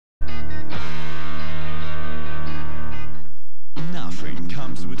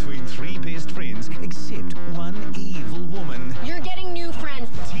bumps between three best friends, except one evil woman. You're getting new friends.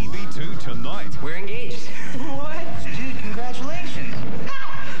 TV2 tonight. We're engaged. What? Dude, congratulations.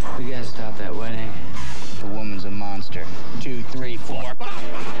 We gotta stop that wedding. The woman's a monster. 2, 3, 4.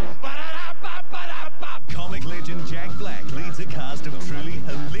 Comic legend Jack Black leads a cast of truly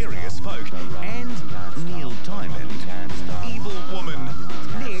hilarious folk. And Neil Diamond. Evil Woman.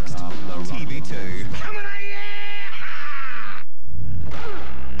 Next, TV2. Coming at you!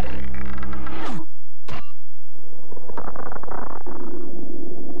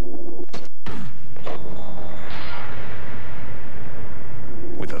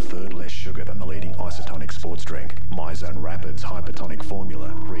 With a third less sugar than the leading isotonic sports drink, MyZone Rapid's hypertonic formula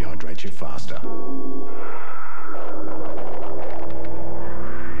rehydrates you faster.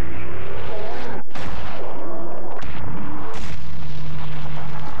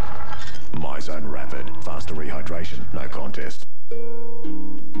 MyZone Rapid, faster rehydration, no contest.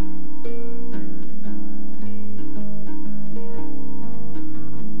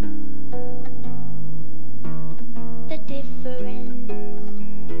 The difference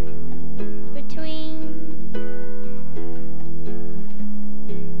between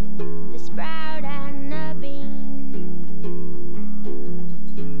the sprout and the bean,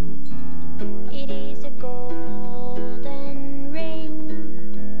 it is a golden ring,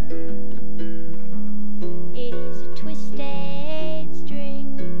 it is a twisted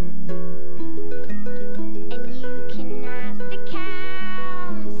string, and you can ask the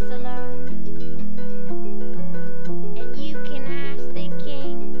counselor, and you can ask the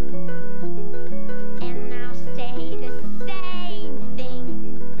king, and I'll say the same thing,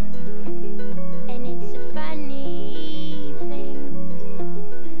 and it's a funny thing.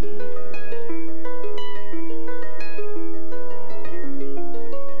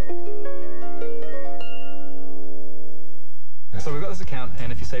 So we've got this account,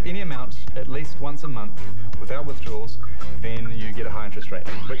 and if you save any amount at least once a month without withdrawals, then you get a high interest rate,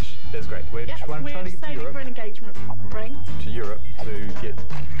 which is great. We're trying to get to saving Europe. for an engagement ring. To Europe to get.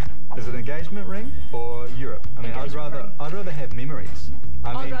 Is it an engagement ring or Europe? I mean, I'd rather have memories.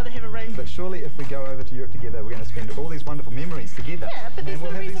 I'd rather have a ring. But surely, if we go over to Europe together, we're going to spend all these wonderful memories together. Yeah, but there's no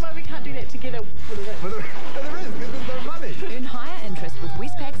reason why we can't do that together. But there is, because there's no money. Earn higher interest with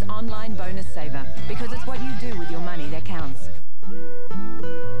Westpac's online bonus saver, because it's what you do with your money that counts.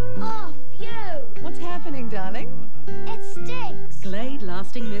 Oh, phew! What's happening, darling? It stinks! Glade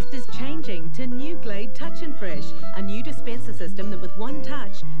Lasting Mist is changing to new Glade Touch and Fresh, a new dispenser system that with one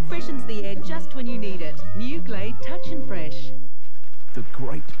touch freshens the air just when you need it. New Glade Touch and Fresh. The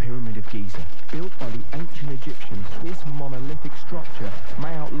Great Pyramid of Giza, built by the ancient Egyptians, this monolithic structure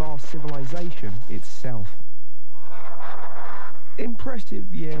may outlast civilization itself.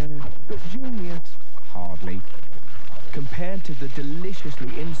 Impressive, yeah, but genius? Hardly. Compared to the deliciously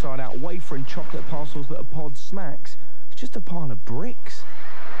inside-out wafer and chocolate parcels that are Pod snacks, it's just a pile of bricks.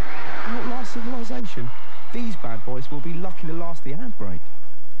 Outlast civilization? These bad boys will be lucky to last the ad break.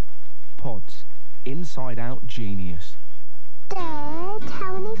 Pods. Inside-out genius. Dad,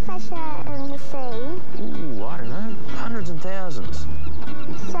 how many fish are in the sea? Ooh, I don't know. Hundreds and thousands.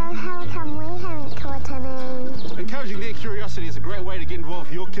 So how come we haven't caught any? Encouraging their curiosity is a great way to get involved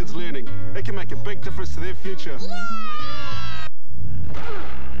with your kids' learning. It can make a big difference to their future.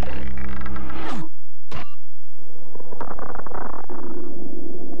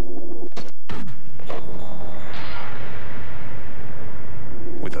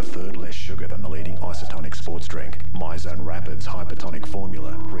 With a third less sugar than the leading isotonic sports drink, MyZone Rapid's hypertonic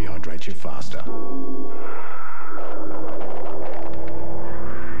formula rehydrates you faster.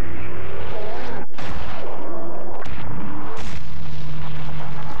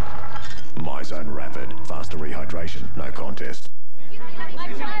 MyZone Rapid, faster rehydration, no contest.